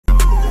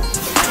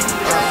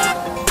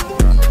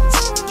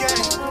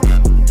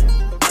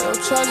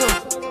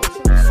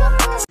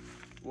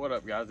What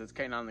up, guys? It's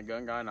K9 the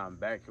Gun Guy, and I'm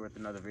back here with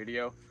another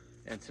video.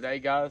 And today,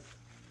 guys,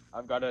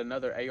 I've got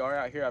another AR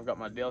out here. I've got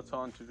my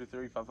Delton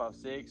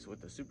 223-556 with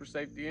the super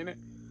safety in it,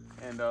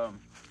 and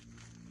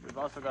we've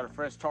also got a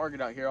fresh target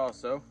out here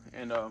also.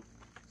 And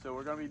so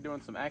we're gonna be doing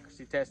some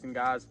accuracy testing,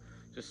 guys.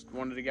 Just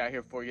wanted to get out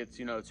here before it gets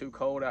too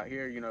cold out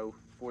here.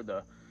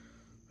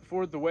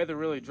 Before the weather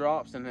really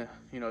drops and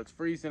it's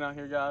freezing out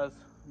here, guys.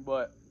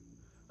 But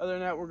other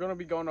than that, we're going to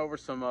be going over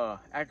some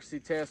accuracy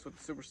tests with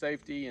the super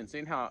safety and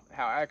seeing how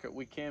accurate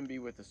we can be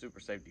with the super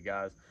safety,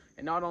 guys.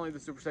 And not only the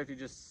super safety,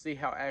 just see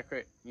how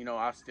accurate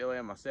I still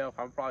am myself.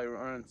 I'm probably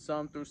running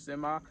some through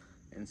semi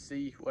and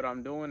see what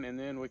I'm doing, and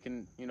then we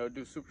can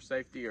do super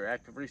safety or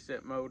active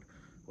reset mode,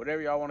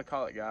 whatever y'all want to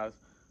call it, guys.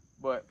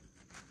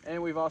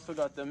 And we've also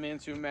got the Men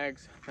 2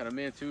 mags that a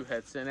Men 2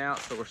 had sent out,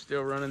 so we're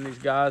still running these,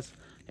 guys.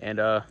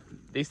 And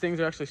these things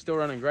are actually still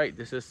running great.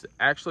 This is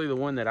actually the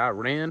one that I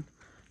ran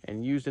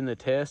and used in the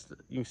test.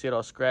 You can see it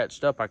all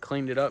scratched up. I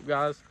cleaned it up,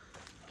 guys.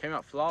 Came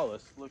out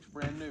flawless. Looks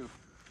brand new.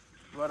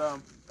 But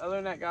other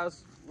than that,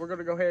 guys, we're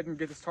gonna go ahead and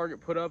get this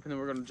target put up, and then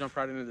we're gonna jump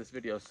right into this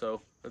video.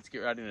 So let's get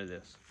right into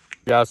this,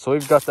 guys. So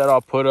we've got that all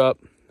put up.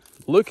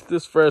 Look at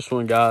this fresh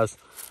one, guys,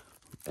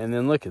 and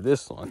then look at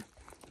this one.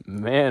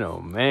 Man, oh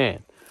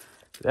man,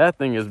 that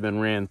thing has been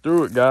ran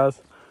through it,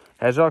 guys.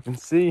 As y'all can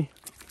see,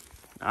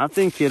 I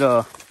think it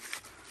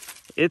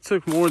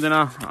took more than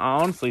I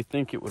honestly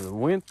think it would have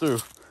went through.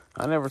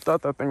 I never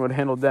thought that thing would have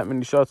handled that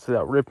many shots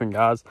without ripping,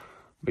 guys.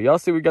 But y'all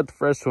see we got the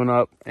fresh one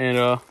up, and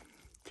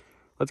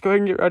let's go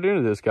ahead and get right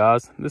into this,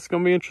 guys. This is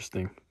gonna be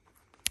interesting.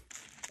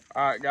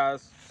 All right,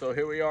 guys, so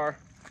here we are.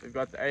 We've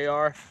got the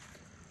AR.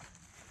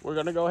 We're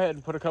gonna go ahead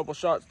and put a couple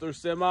shots through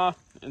semi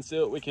and see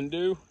what we can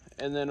do,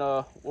 and then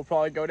we'll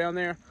probably go down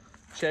there,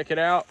 check it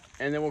out,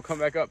 and then we'll come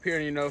back up here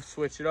and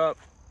switch it up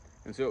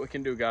and see what we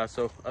can do, guys.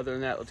 So other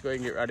than that, let's go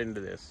ahead and get right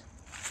into this.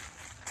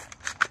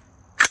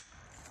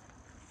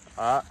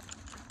 All right,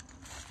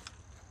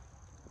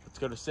 let's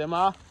go to semi.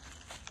 All right,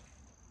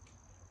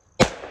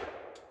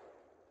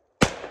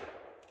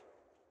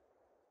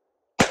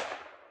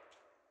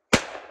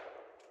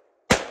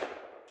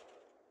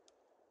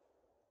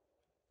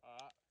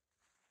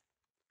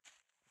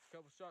 a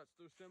couple shots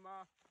through semi.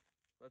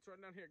 Let's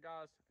run down here,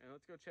 guys, and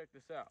let's go check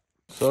this out.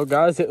 So,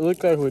 guys, it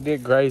looked like we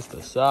did graze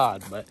the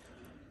side, but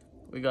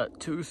we got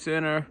two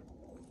center.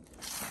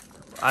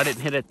 I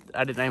didn't hit it.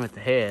 I didn't aim at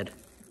the head.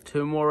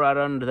 Two more right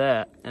under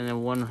that, and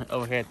then one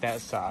over here at that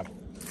side.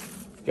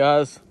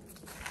 Guys,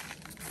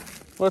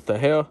 what the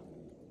hell?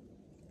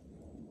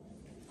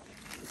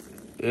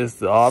 Is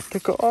the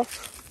optic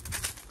off?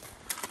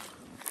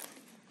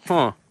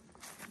 Huh.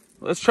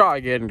 Let's try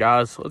again,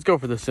 guys. Let's go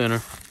for the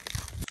center.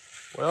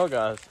 Well,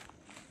 guys,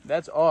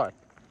 that's odd.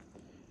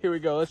 Here we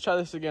go. Let's try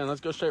this again.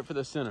 Let's go straight for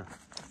the center.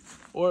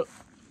 Or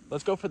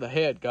let's go for the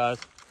head, guys.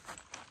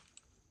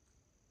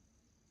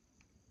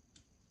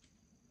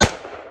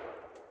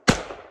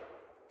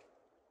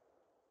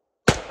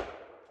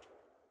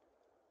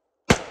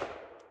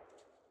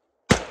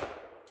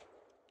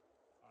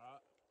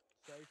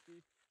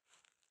 Safety.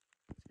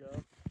 Let's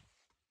go.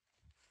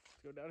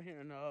 Let's go down here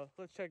and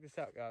let's check this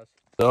out, guys.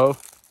 So,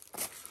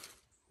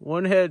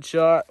 one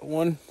headshot,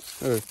 one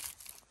or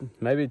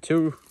maybe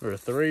two or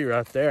three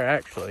right there,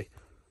 actually.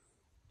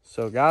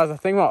 So, guys, I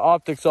think my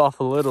optic's off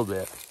a little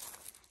bit,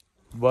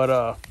 but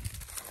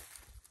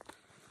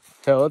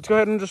hell, let's go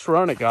ahead and just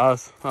run it,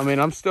 guys. I mean,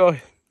 I'm still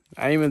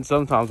aiming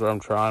sometimes where I'm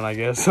trying, I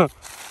guess.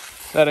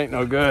 That ain't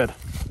no good.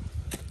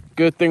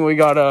 Good thing we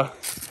got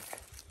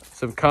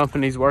some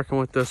companies working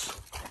with us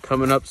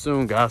coming up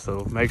soon, guys,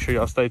 so make sure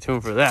y'all stay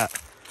tuned for that.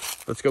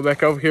 Let's go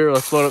back over here.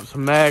 Let's load up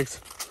some mags.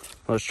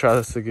 Let's try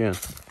this again.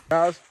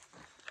 Guys,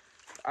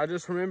 I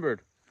just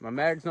remembered my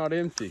mag's not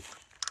empty.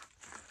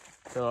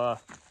 So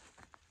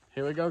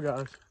here we go,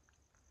 guys.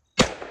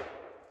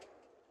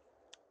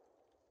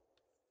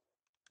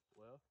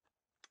 Well,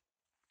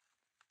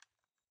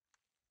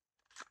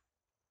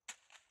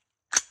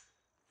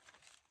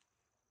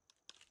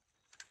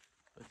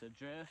 let's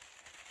adjust.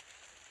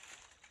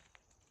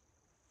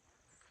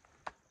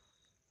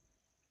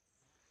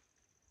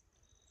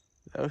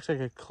 That looks like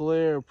a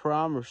clear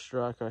primer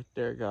strike right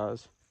there,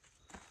 guys.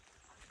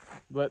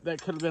 But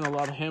that could have been a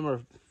lot of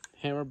hammer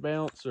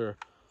bounce or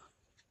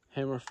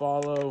hammer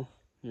follow.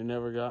 You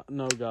never got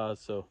no, guys.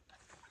 So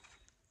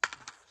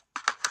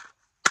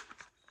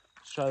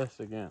let's try this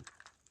again.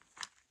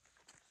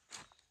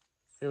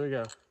 Here we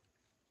go.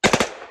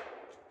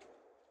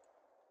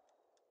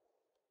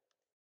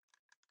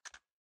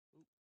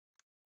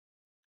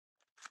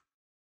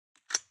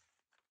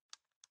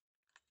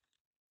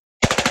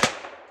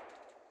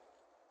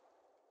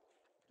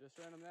 Just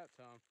ran them that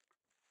time.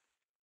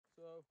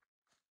 So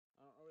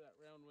I don't know where that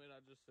round went. I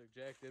just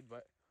ejected,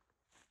 but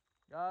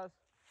guys,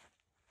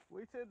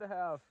 we tend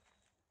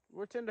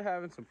to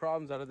having some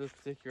problems out of this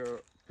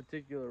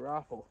particular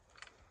rifle.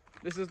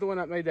 This is the one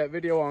that made that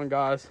video on,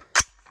 guys.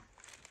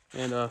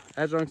 And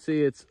as you can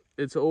see,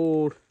 it's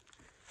old.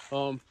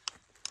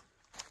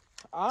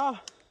 I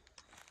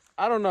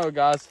don't know,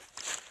 guys.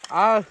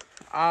 I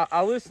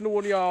listened to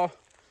one of y'all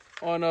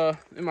on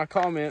in my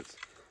comments,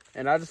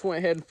 and I just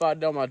went ahead and fired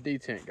down my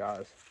detent,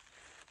 guys.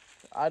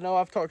 I know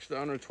I've talked to the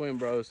owner of Twin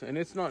Bros, and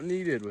it's not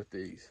needed with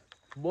these,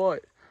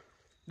 but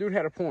dude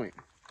had a point.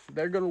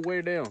 They're gonna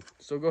wear down,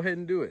 so go ahead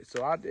and do it.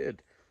 So I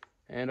did,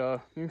 and you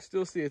can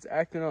still see it's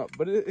acting up,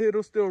 but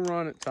it'll still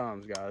run at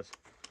times, guys.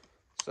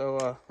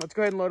 So let's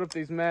go ahead and load up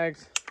these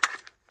mags,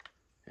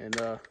 and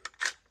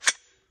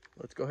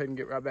let's go ahead and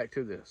get right back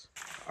to this.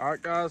 All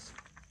right, guys,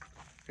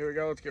 here we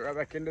go. Let's get right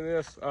back into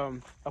this. I'll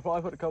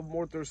probably put a couple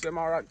more through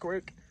semi right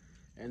quick,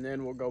 and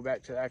then we'll go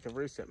back to the active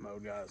reset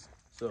mode, guys.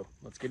 So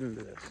let's get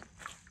into this.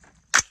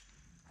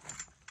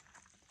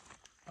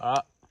 All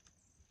right,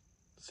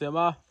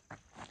 semi.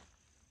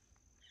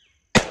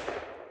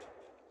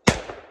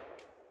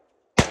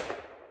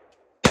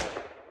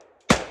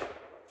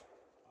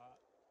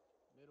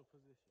 Middle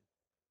position.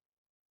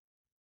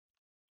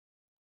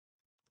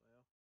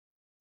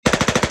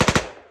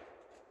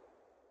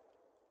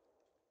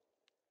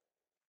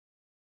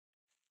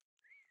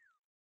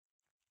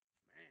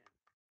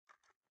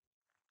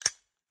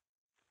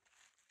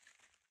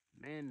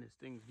 Man, this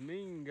thing's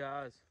mean,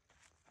 guys.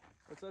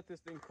 Let's let this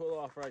thing cool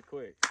off right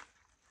quick.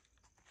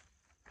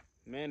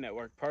 Man, that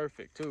worked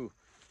perfect too.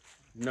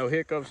 No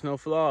hiccups, no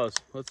flaws.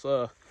 Let's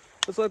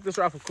let this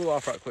rifle cool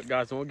off right quick,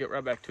 guys, and we'll get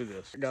right back to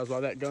this. Guys, while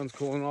that gun's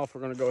cooling off,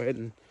 we're gonna go ahead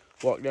and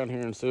walk down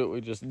here and see what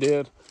we just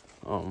did.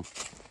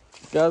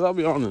 Guys, I'll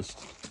be honest.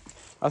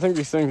 I think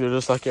these things are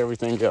just like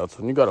everything else.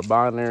 When you got a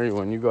binary,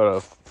 when you got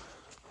a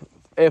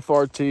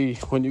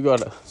FRT, when you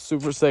got a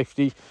super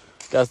safety,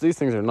 guys, these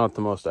things are not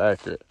the most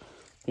accurate.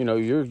 You know,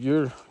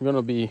 you're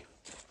gonna be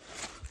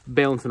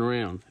bouncing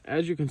around.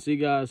 As you can see,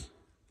 guys,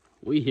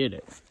 we hit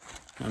it.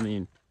 I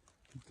mean,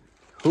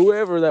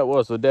 whoever that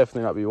was would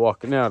definitely not be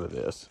walking out of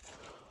this.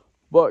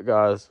 But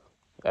guys,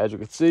 as you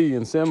can see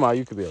in semi,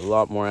 you could be a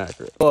lot more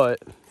accurate. But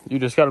you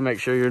just got to make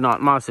sure you're not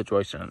in my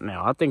situation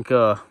now. I think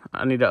I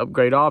need to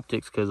upgrade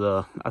optics, because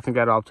I think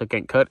that optic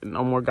ain't cut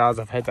no more, guys.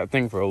 I've had that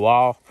thing for a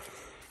while.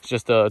 It's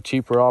just a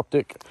cheaper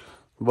optic.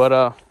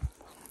 But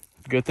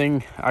good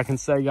thing I can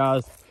say,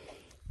 guys,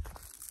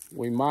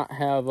 we might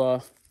have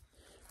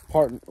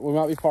we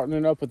might be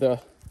partnering up with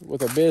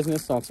a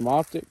business on some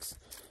optics.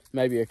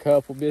 Maybe a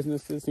couple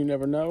businesses, you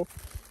never know.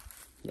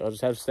 You'll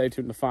just have to stay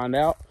tuned to find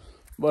out.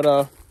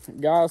 But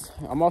guys,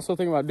 I'm also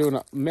thinking about doing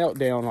a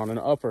meltdown on an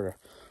upper,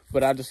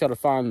 but I just got to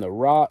find the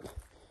right.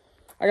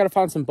 I got to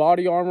find some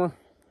body armor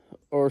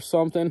or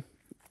something,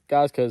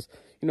 guys, because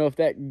you know, if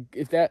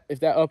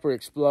that upper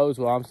explodes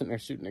while I'm sitting there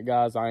shooting at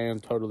guys, I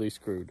am totally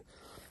screwed.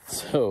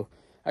 So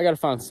I got to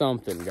find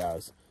something,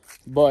 guys.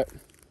 But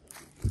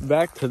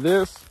back to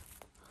this,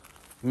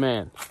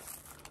 man.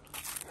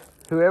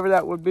 Whoever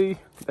that would be,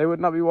 they would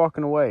not be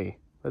walking away.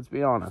 Let's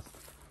be honest.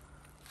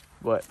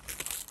 But,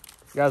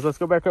 guys, let's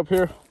go back up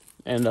here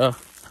and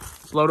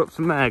let's load up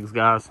some mags,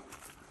 guys.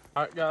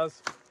 All right,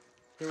 guys,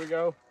 here we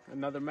go.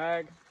 Another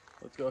mag.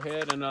 Let's go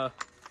ahead and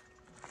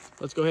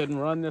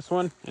run this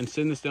one and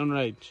send this down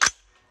range.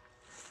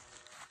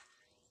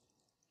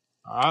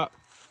 All right,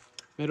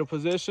 middle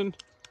position.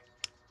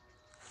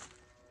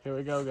 Here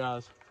we go,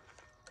 guys.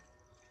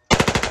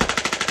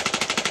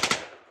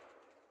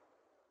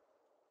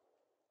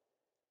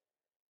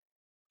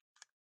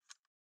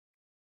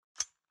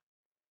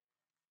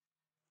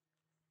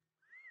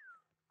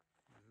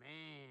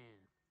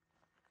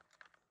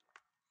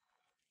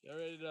 Y'all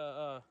ready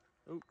to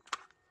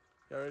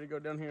y'all ready to go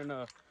down here and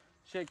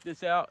check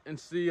this out and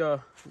see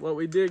what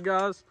we did,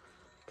 guys?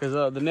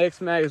 Because the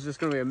next mag is just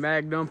gonna be a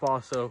mag dump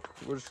also.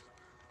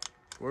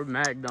 We're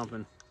mag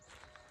dumping.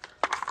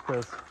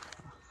 Because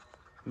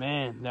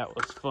man, that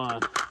was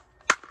fun.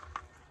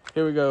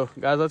 Here we go,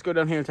 guys. Let's go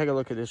down here and take a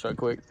look at this right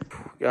quick.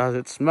 Guys,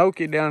 it's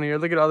smoky down here.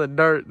 Look at all the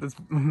dirt that's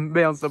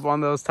bounced up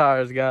on those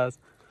tires, guys.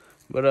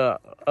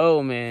 But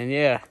oh man,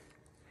 yeah.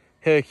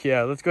 Heck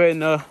yeah, let's go ahead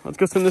and let's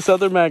go send this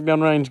other mag down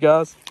range,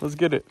 guys. Let's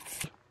get it.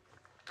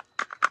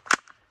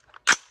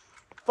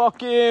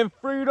 Fucking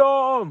freedom!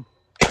 All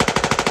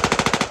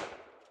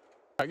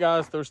right,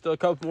 guys, there's still a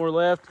couple more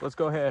left. Let's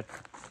go ahead.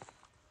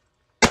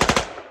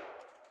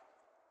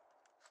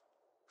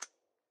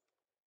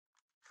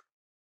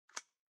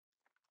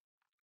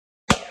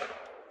 All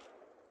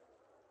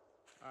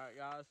right,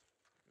 guys,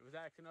 it was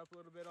acting up a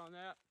little bit on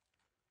that,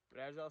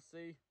 but as y'all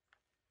see,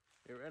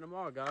 it ran them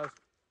all, guys.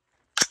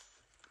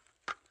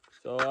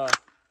 So,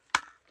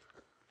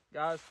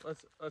 guys,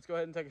 let's go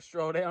ahead and take a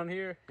stroll down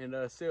here and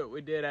see what we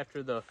did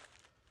after the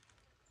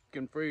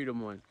fucking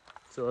freedom one.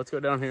 So let's go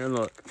down here and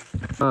look.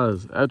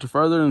 Guys, after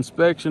further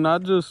inspection, I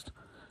just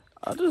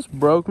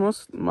broke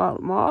my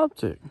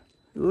optic.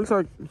 It looks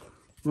like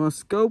my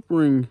scope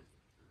ring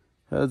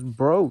has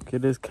broke.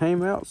 It just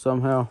came out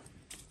somehow.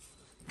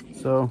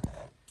 So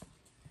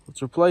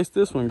let's replace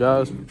this one,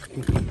 guys.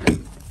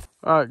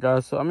 All right,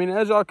 guys. So I mean,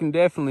 as y'all can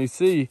definitely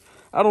see,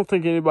 I don't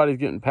think anybody's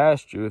getting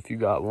past you if you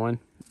got one.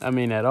 I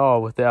mean, at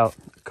all, without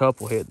a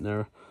couple hitting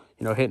their,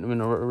 hitting them in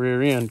the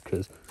rear end.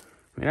 Because,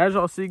 I mean, as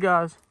y'all see,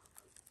 guys,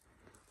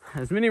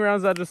 as many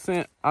rounds I just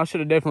sent, I should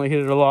have definitely hit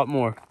it a lot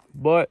more.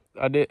 But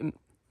I didn't.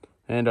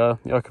 And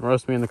y'all can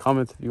roast me in the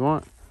comments if you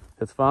want.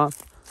 That's fine.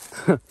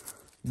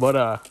 But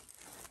I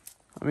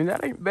mean,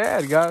 that ain't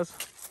bad, guys.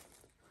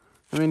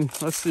 I mean,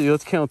 let's see.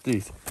 Let's count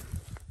these.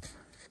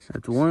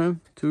 That's 1,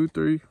 2,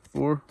 3,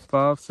 4,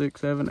 5,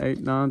 6, 7, 8,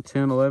 9,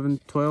 10, 11,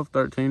 12,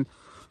 13,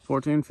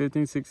 14,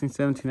 15, 16,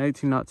 17,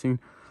 18, 19,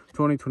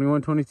 20,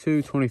 21,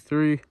 22,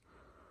 23.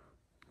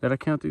 Did I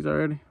count these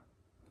already?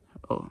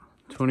 Oh,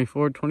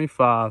 24,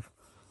 25.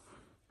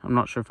 I'm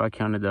not sure if I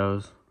counted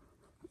those.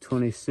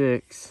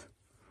 26.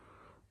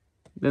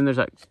 Then there's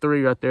like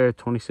 3 right there.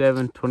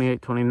 27,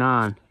 28,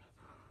 29.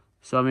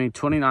 So, I mean,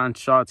 29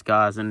 shots,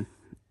 guys. And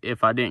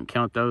if I didn't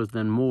count those,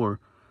 then more.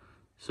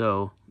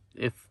 So,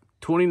 if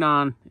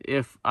 29,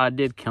 if I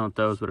did count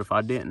those. But if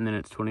I didn't, then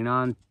it's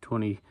 29,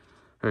 20,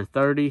 or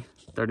 30,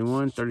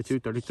 31, 32,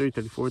 33,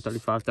 34,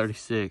 35,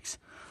 36.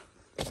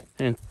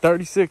 And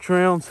 36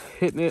 rounds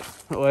hitting it.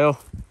 Well,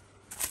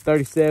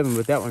 37,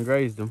 but that one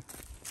grazed them.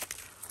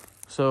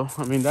 So,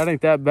 I mean, that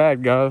ain't that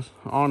bad, guys,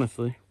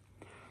 honestly.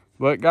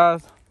 But,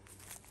 guys,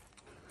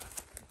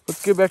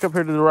 let's get back up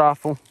here to the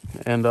rifle.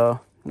 And,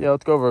 yeah,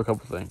 let's go over a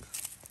couple things.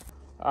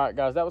 All right,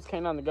 guys, that was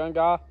K9 the Gun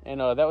Guy.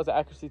 And that was an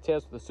accuracy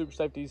test with the super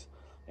safeties.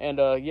 And,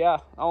 yeah,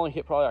 I only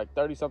hit probably like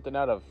 30-something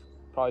out of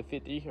probably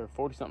 50 or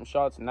 40-something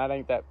shots. And that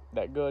ain't that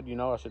good. You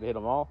know, I should have hit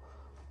them all.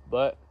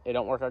 But it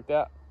don't work like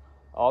that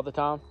all the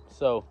time.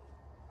 So,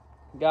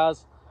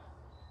 guys,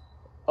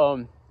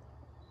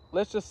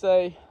 let's just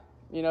say,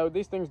 you know,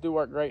 these things do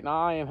work great. Now,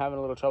 I am having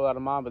a little trouble out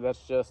of mine, but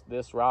that's just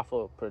this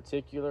rifle in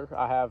particular.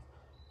 I have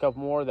a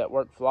couple more that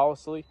work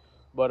flawlessly.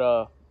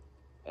 But,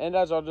 and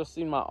as y'all just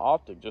seen, my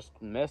optic just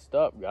messed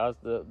up, guys.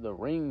 The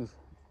rings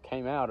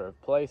came out of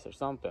place or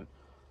something.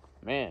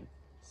 Man,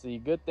 see,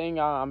 good thing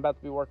I'm about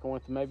to be working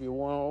with maybe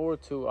 1 or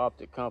 2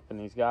 optic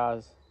companies,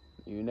 guys.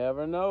 You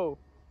never know.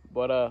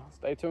 But,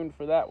 stay tuned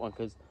for that one,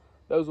 because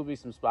those will be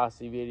some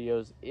spicy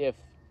videos if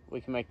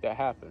we can make that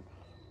happen.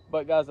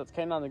 But, guys, that's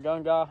K9 the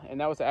Gun Guy,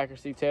 and that was the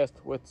accuracy test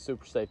with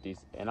super safeties,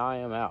 and I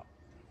am out.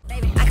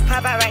 Baby, I can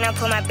pop out right now,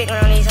 pull my big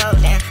one on these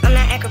hoes down. I'm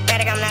not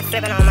acrobatic, I'm not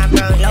flipping on my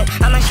bros, no.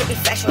 All my shit be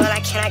factual, I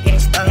cannot get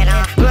exposed at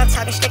all. I'm not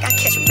talking stick, I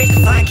catch a bitch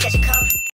before I catch a cold.